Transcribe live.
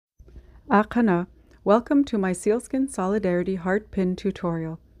Akana, welcome to my Sealskin Solidarity Heart Pin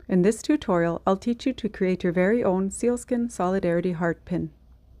tutorial. In this tutorial, I'll teach you to create your very own Sealskin Solidarity Heart Pin.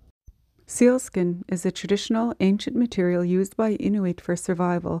 Sealskin is a traditional ancient material used by Inuit for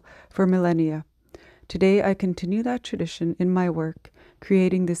survival for millennia. Today I continue that tradition in my work,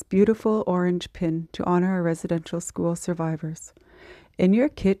 creating this beautiful orange pin to honor our residential school survivors. In your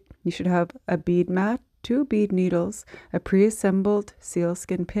kit, you should have a bead mat, 2 bead needles, a pre-assembled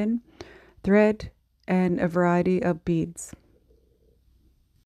sealskin pin, thread, and a variety of beads.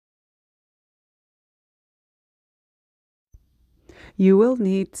 You will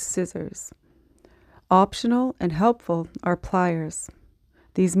need scissors. Optional and helpful are pliers.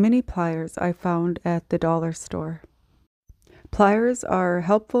 These mini pliers I found at the dollar store. Pliers are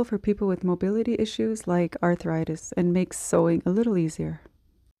helpful for people with mobility issues like arthritis and makes sewing a little easier.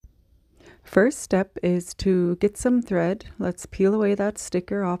 First step is to get some thread. Let's peel away that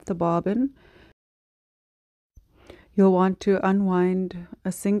sticker off the bobbin. You'll want to unwind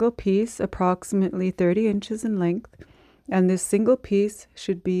a single piece approximately 30 inches in length, and this single piece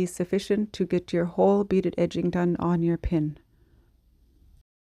should be sufficient to get your whole beaded edging done on your pin.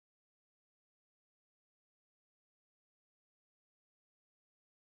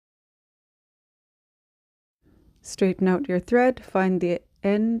 Straighten out your thread, find the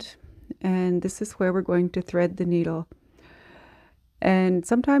end, and this is where we're going to thread the needle. And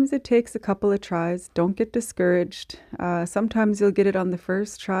sometimes it takes a couple of tries. Don't get discouraged. Sometimes you'll get it on the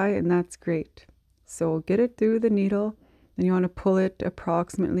first try, and that's great. So get it through the needle, and you want to pull it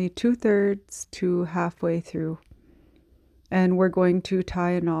approximately 2/3 to halfway through. And we're going to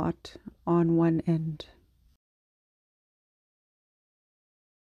tie a knot on one end.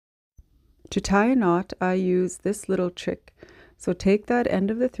 To tie a knot, I use this little trick. So take that end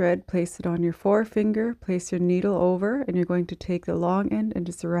of the thread, place it on your forefinger, place your needle over, and you're going to take the long end and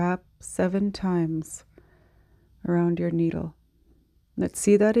just wrap 7 times around your needle. Let's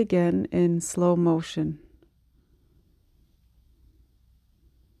see that again in slow motion.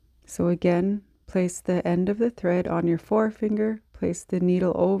 So again, place the end of the thread on your forefinger, place the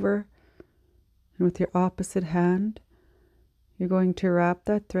needle over, and with your opposite hand, you're going to wrap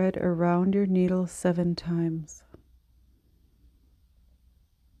that thread around your needle 7 times.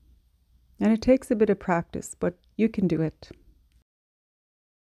 And it takes a bit of practice, but you can do it.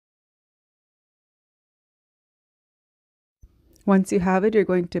 Once you have it, you're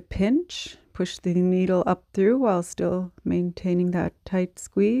going to push the needle up through while still maintaining that tight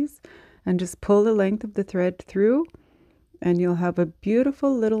squeeze, and just pull the length of the thread through, and you'll have a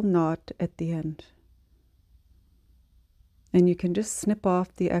beautiful little knot at the end. And you can just snip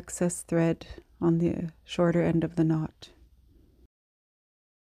off the excess thread on the shorter end of the knot.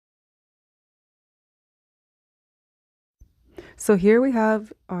 So here we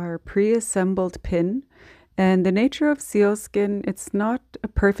have our pre-assembled pin, and the nature of sealskin, it's not a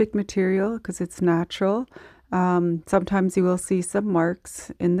perfect material because it's natural. Sometimes you will see some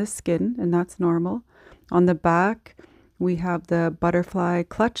marks in the skin, and that's normal. On the back, we have the butterfly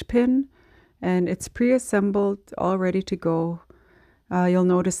clutch pin, and it's pre-assembled, all ready to go. You'll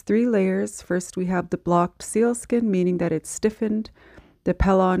notice 3 layers. First, we have the blocked sealskin, meaning that it's stiffened, the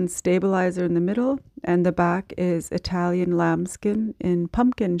Pellon stabilizer in the middle, and the back is Italian lambskin in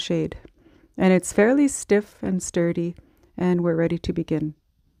pumpkin shade. And it's fairly stiff and sturdy, and we're ready to begin.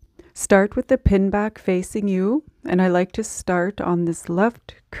 Start with the pin back facing you, and I like to start on this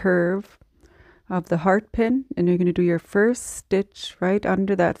left curve of the heart pin, and you're going to do your first stitch right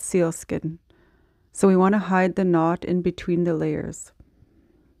under that sealskin. So we want to hide the knot in between the layers.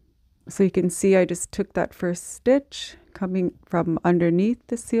 So you can see I just took that first stitch coming from underneath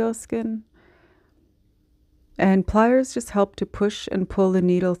the sealskin. And pliers just help to push and pull the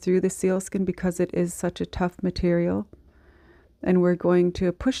needle through the sealskin because it is such a tough material. And we're going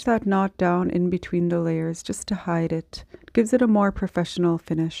to push that knot down in between the layers just to hide it. It gives it a more professional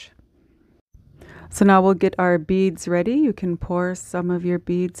finish. So now we'll get our beads ready. You can pour some of your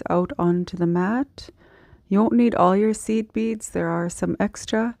beads out onto the mat. You won't need all your seed beads. There are some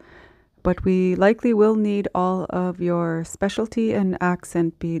extra, but we likely will need all of your specialty and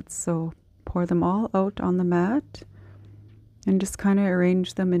accent beads. So pour them all out on the mat and just kind of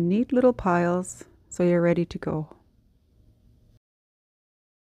arrange them in neat little piles so you're ready to go.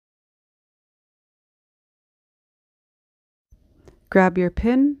 Grab your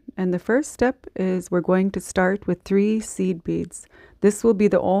pin, and the first step is we're going to start with 3 seed beads. This will be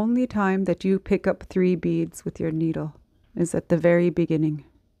the only time that you pick up 3 beads with your needle, is at the very beginning.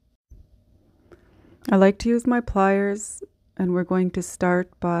 I like to use my pliers, and we're going to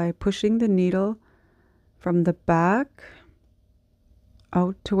start by pushing the needle from the back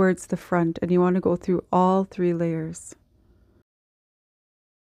out towards the front, and you want to go through all 3 layers.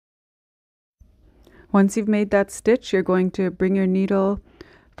 Once you've made that stitch, you're going to bring your needle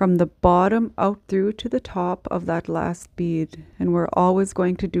from the bottom out through to the top of that last bead, and we're always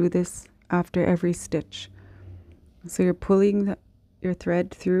going to do this after every stitch. So you're pulling your thread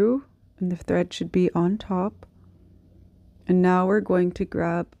through, and the thread should be on top. And now we're going to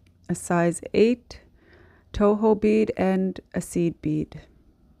grab a size 8 toho bead and a seed bead.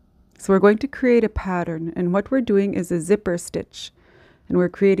 So we're going to create a pattern, and what we're doing is a zipper stitch, and we're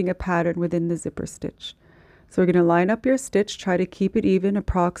creating a pattern within the zipper stitch. So we're going to line up your stitch, try to keep it even,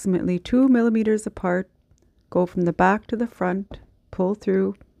 approximately 2 millimeters apart. Go from the back to the front, pull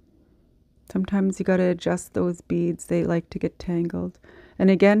through. Sometimes you got to adjust those beads, they like to get tangled. And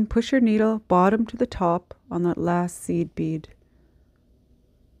again, push your needle bottom to the top on that last seed bead.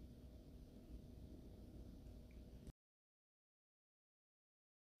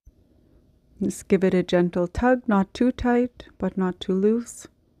 Just give it a gentle tug, not too tight, but not too loose.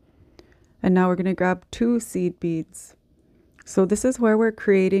 And now we're going to grab 2 seed beads. So this is where we're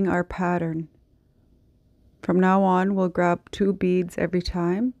creating our pattern. From now on, we'll grab 2 beads every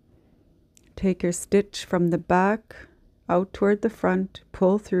time. Take your stitch from the back out toward the front,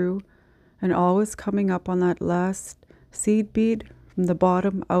 pull through, and always coming up on that last seed bead from the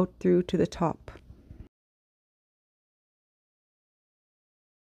bottom out through to the top.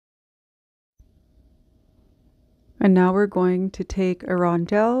 And now we're going to take a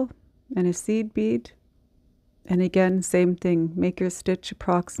rondelle and a seed bead, and again, same thing, make your stitch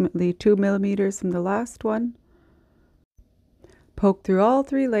approximately 2 millimeters from the last one. Poke through all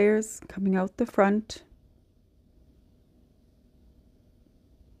 3 layers, coming out the front.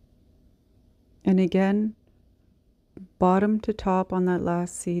 And again, bottom to top on that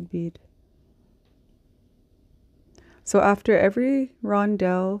last seed bead. So after every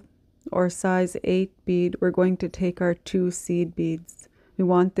rondelle or size 8 bead, we're going to take our 2 seed beads. We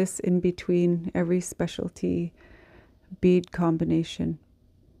want this in between every specialty bead combination.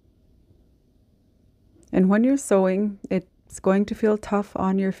 And when you're sewing, it's going to feel tough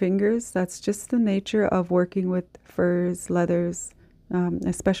on your fingers. That's just the nature of working with furs, leathers,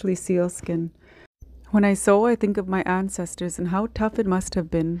 especially sealskin. When I sew, I think of my ancestors and how tough it must have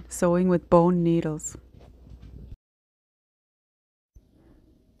been sewing with bone needles.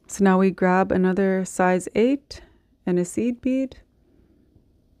 So now we grab another size 8 and a seed bead.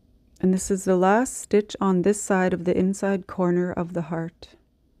 And this is the last stitch on this side of the inside corner of the heart.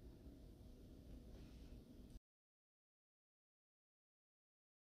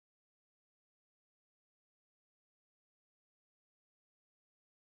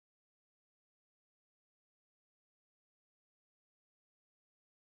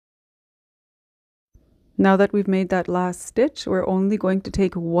 Now that we've made that last stitch, we're only going to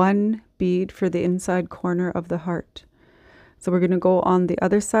take 1 bead for the inside corner of the heart. So we're going to go on the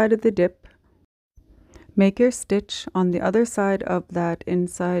other side of the dip. Make your stitch on the other side of that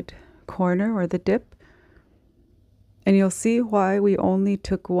inside corner or the dip. And you'll see why we only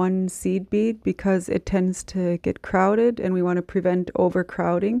took 1 seed bead, because it tends to get crowded and we want to prevent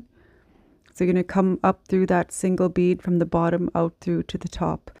overcrowding. So you're going to come up through that single bead from the bottom out through to the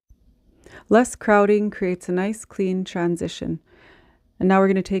top. Less crowding creates a nice clean transition. And now we're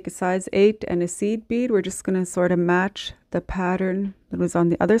going to take a size 8 and a seed bead. We're just going to sort of match the pattern that was on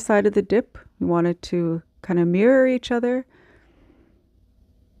the other side of the dip. We want it to kind of mirror each other.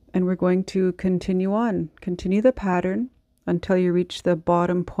 And we're going to continue on. Continue the pattern until you reach the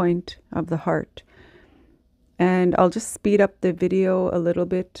bottom point of the heart. And I'll just speed up the video a little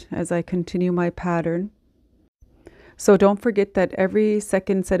bit as I continue my pattern. So don't forget that every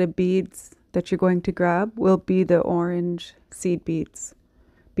second set of beads that you're going to grab will be the orange seed beads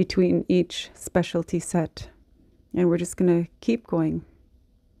between each specialty set. And we're just going to keep going.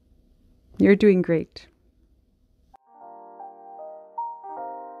 You're doing great.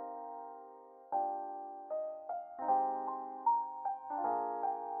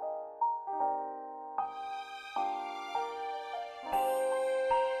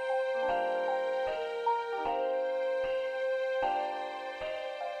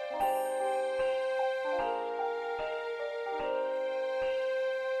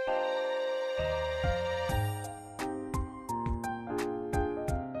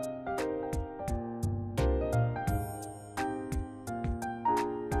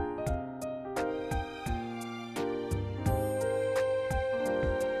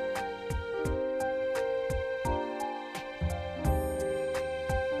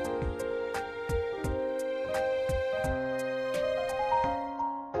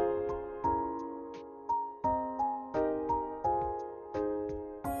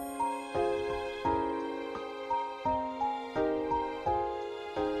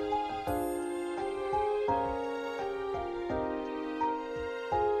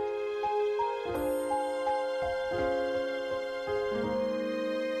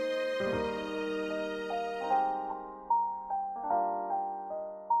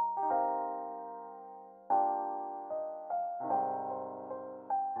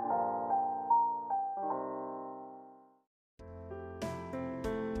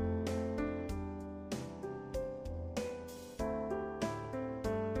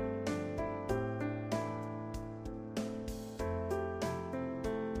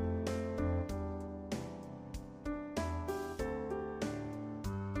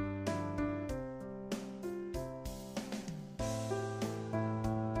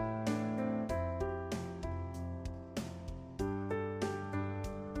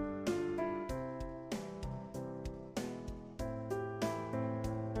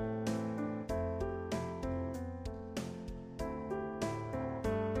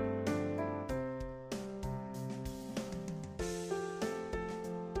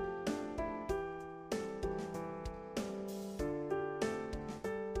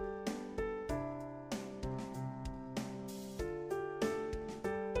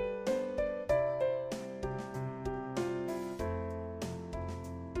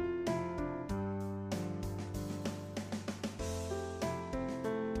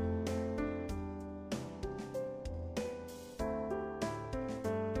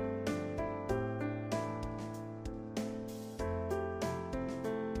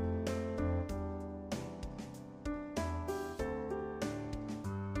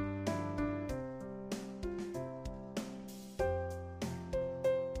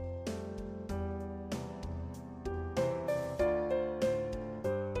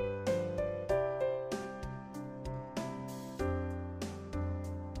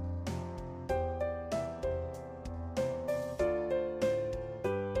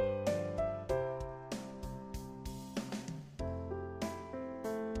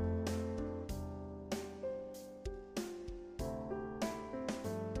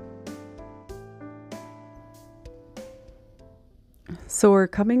 So we're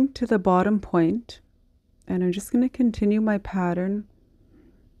coming to the bottom point, and I'm just going to continue my pattern.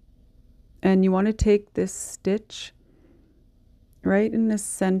 And you want to take this stitch right in the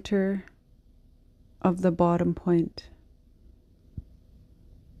center of the bottom point.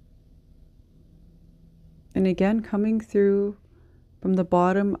 And again, coming through from the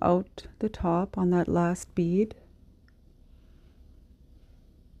bottom out the top on that last bead.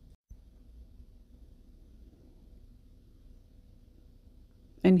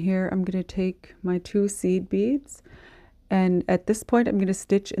 And here I'm going to take my 2 seed beads, and at this point I'm going to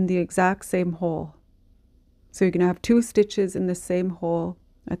stitch in the exact same hole. So you're going to have 2 stitches in the same hole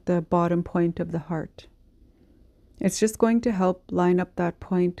at the bottom point of the heart. It's just going to help line up that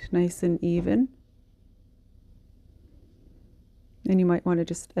point nice and even. And you might want to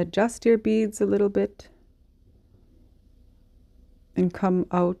just adjust your beads a little bit and come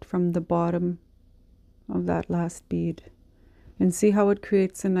out from the bottom of that last bead. And see how it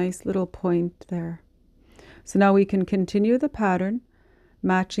creates a nice little point there. So now we can continue the pattern,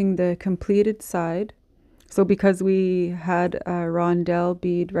 matching the completed side. So because we had a rondelle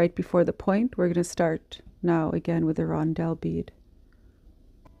bead right before the point, we're going to start now again with a rondelle bead.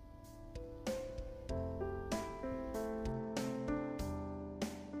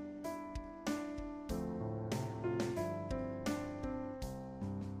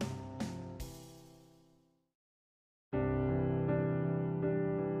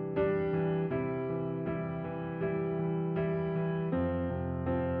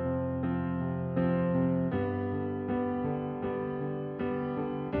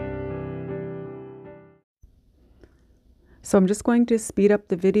 So I'm just going to speed up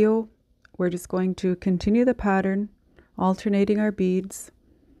the video. We're just going to continue the pattern, alternating our beads.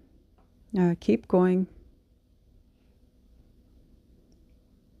 Keep going.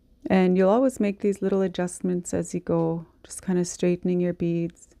 And you'll always make these little adjustments as you go, just kind of straightening your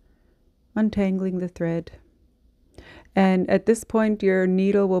beads, untangling the thread. And at this point, your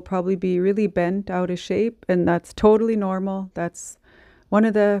needle will probably be really bent out of shape, and that's totally normal. That's one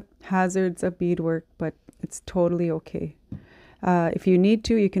of the hazards of beadwork, but it's totally okay. If you need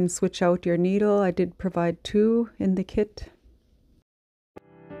to, you can switch out your needle. I did provide 2 in the kit.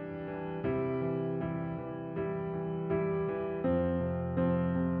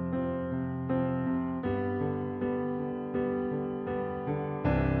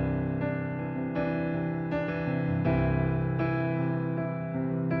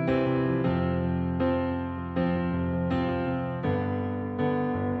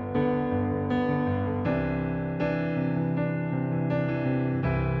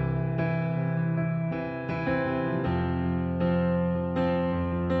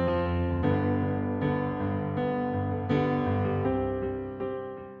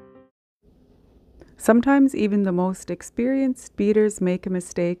 Sometimes even the most experienced beaders make a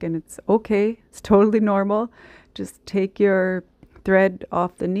mistake, and it's okay. It's totally normal. Just take your thread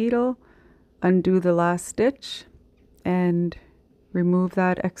off the needle, undo the last stitch, and remove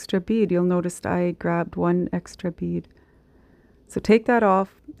that extra bead. You'll notice I grabbed 1 extra bead. So take that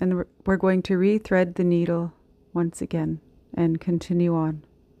off, and we're going to re-thread the needle once again and continue on.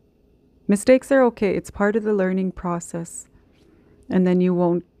 Mistakes are okay. It's part of the learning process, and then you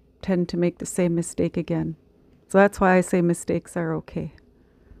won't tend to make the same mistake again. So that's why I say mistakes are okay.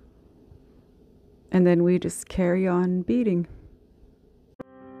 And then we just carry on beading.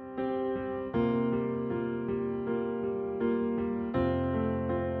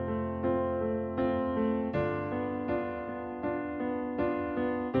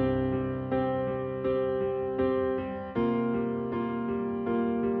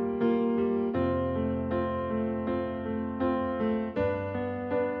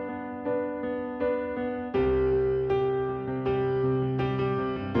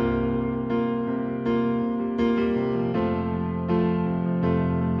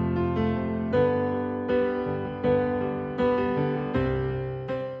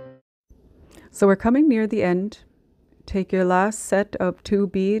 So we're coming near the end. Take your last set of 2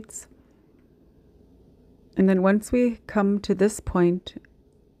 beads, and then once we come to this point,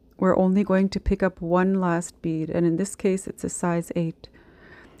 we're only going to pick up 1 last bead, and in this case it's a size 8.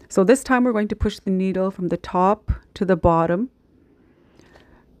 So this time we're going to push the needle from the top to the bottom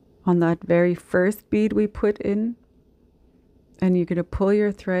on that very first bead we put in, and you're going to pull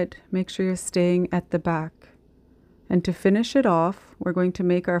your thread. Make sure you're staying at the back. And to finish it off, we're going to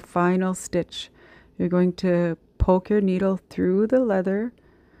make our final stitch. You're going to poke your needle through the leather,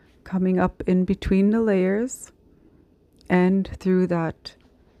 coming up in between the layers and through that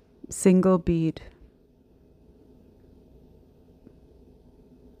single bead.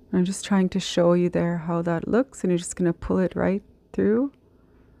 I'm just trying to show you there how that looks, and you're just going to pull it right through.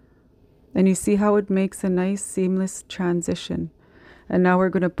 And you see how it makes a nice seamless transition. And now we're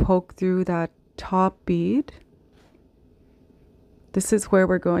going to poke through that top bead. This is where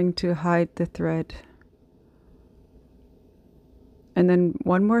we're going to hide the thread. And then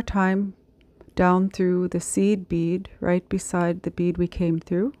one more time down through the seed bead right beside the bead we came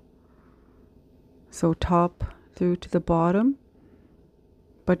through. So top through to the bottom,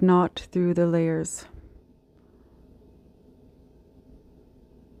 but not through the layers.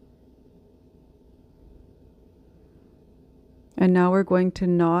 And now we're going to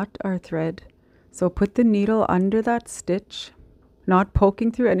knot our thread. So put the needle under that stitch, not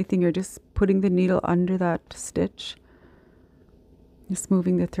poking through anything, you're just putting the needle under that stitch. Just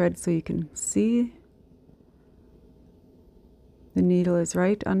moving the thread so you can see. The needle is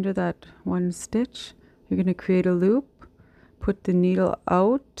right under that one stitch. You're going to create a loop, put the needle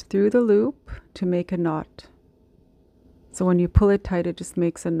out through the loop to make a knot. So when you pull it tight, it just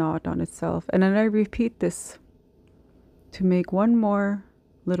makes a knot on itself. And then I repeat this to make one more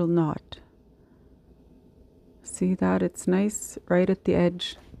little knot. See that? It's nice right at the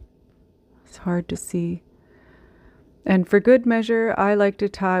edge. It's hard to see. And for good measure, I like to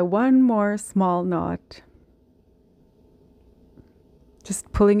tie one more small knot.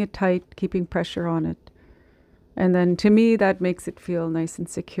 Just pulling it tight, keeping pressure on it. And then to me, that makes it feel nice and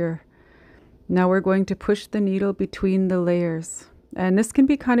secure. Now we're going to push the needle between the layers. And this can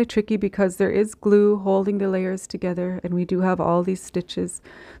be kind of tricky because there is glue holding the layers together, and we do have all these stitches.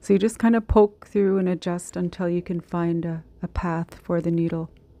 So you just kind of poke through and adjust until you can find a path for the needle.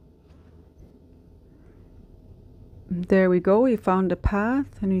 There we go, we found a path,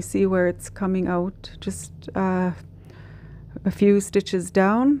 and you see where it's coming out, just a few stitches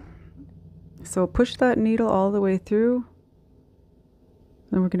down. So push that needle all the way through,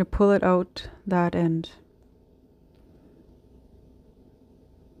 and we're going to pull it out that end.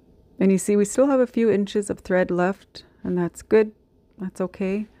 And you see we still have a few inches of thread left, and that's good. That's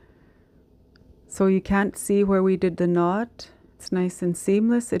okay. So you can't see where we did the knot. It's nice and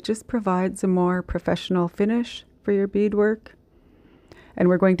seamless. It just provides a more professional finish for your beadwork. And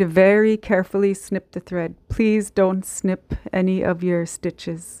we're going to very carefully snip the thread. Please don't snip any of your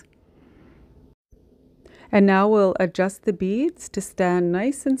stitches. And now we'll adjust the beads to stand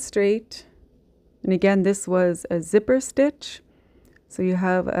nice and straight. And again, this was a zipper stitch. So you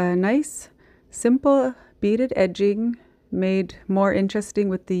have a nice, simple beaded edging made more interesting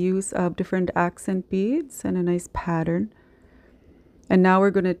with the use of different accent beads and a nice pattern. And now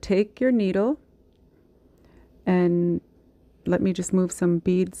we're going to take your needle, and let me just move some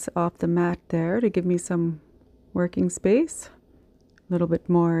beads off the mat there to give me some working space. A little bit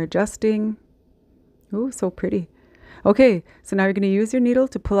more adjusting. Ooh, so pretty. Okay, so now you're going to use your needle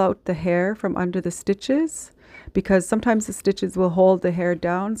to pull out the hair from under the stitches, because sometimes the stitches will hold the hair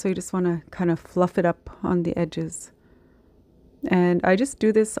down, so you just want to kind of fluff it up on the edges. And I just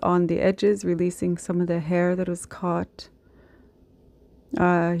do this on the edges, releasing some of the hair that was caught.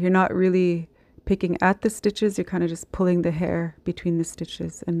 You're not really picking at the stitches, you're kind of just pulling the hair between the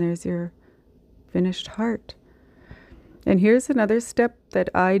stitches, and there's your finished heart. And here's another step that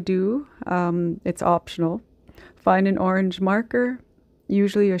I do. It's optional. Find an orange marker.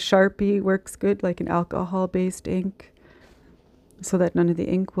 Usually a Sharpie works good, like an alcohol-based ink, so that none of the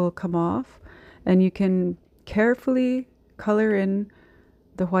ink will come off. And you can carefully color in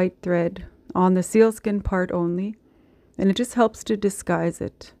the white thread on the sealskin part only, and it just helps to disguise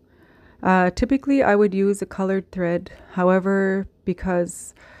it. Typically I would use a colored thread. However,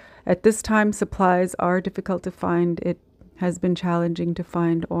 because at this time supplies are difficult to find, it has been challenging to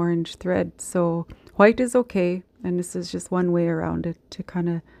find orange thread. So white is okay, and this is just one way around it to kind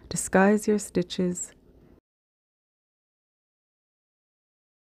of disguise your stitches.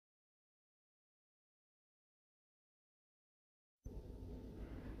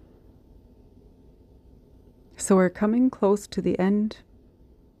 So we're coming close to the end,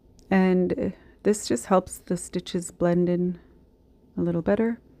 and this just helps the stitches blend in a little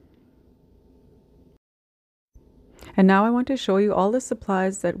better. And now I want to show you all the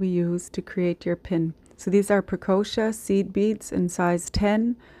supplies that we use to create your pin. So these are Preciosa seed beads in size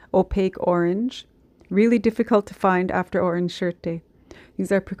 10, opaque orange. Really difficult to find after Orange Shirt Day.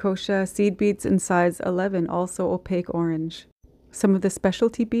 These are Preciosa seed beads in size 11, also opaque orange. Some of the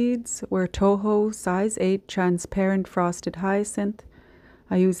specialty beads were Toho size 8 transparent frosted hyacinth.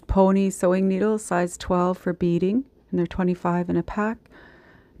 I used Pony sewing needles size 12 for beading, and they're 25 in a pack.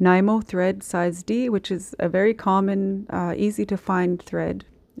 Nymo thread size D, which is a very common, easy to find thread.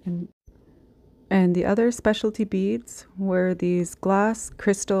 And the other specialty beads were these glass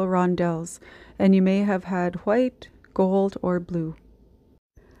crystal rondelles. And you may have had white, gold, or blue.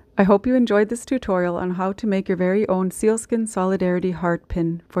 I hope you enjoyed this tutorial on how to make your very own sealskin solidarity heart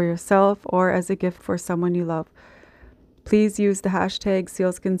pin for yourself or as a gift for someone you love. Please use the hashtag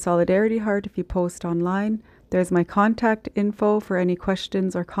Sealskin Solidarity Heart if you post online. There's my contact info for any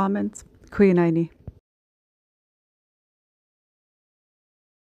questions or comments. Cuiinaini.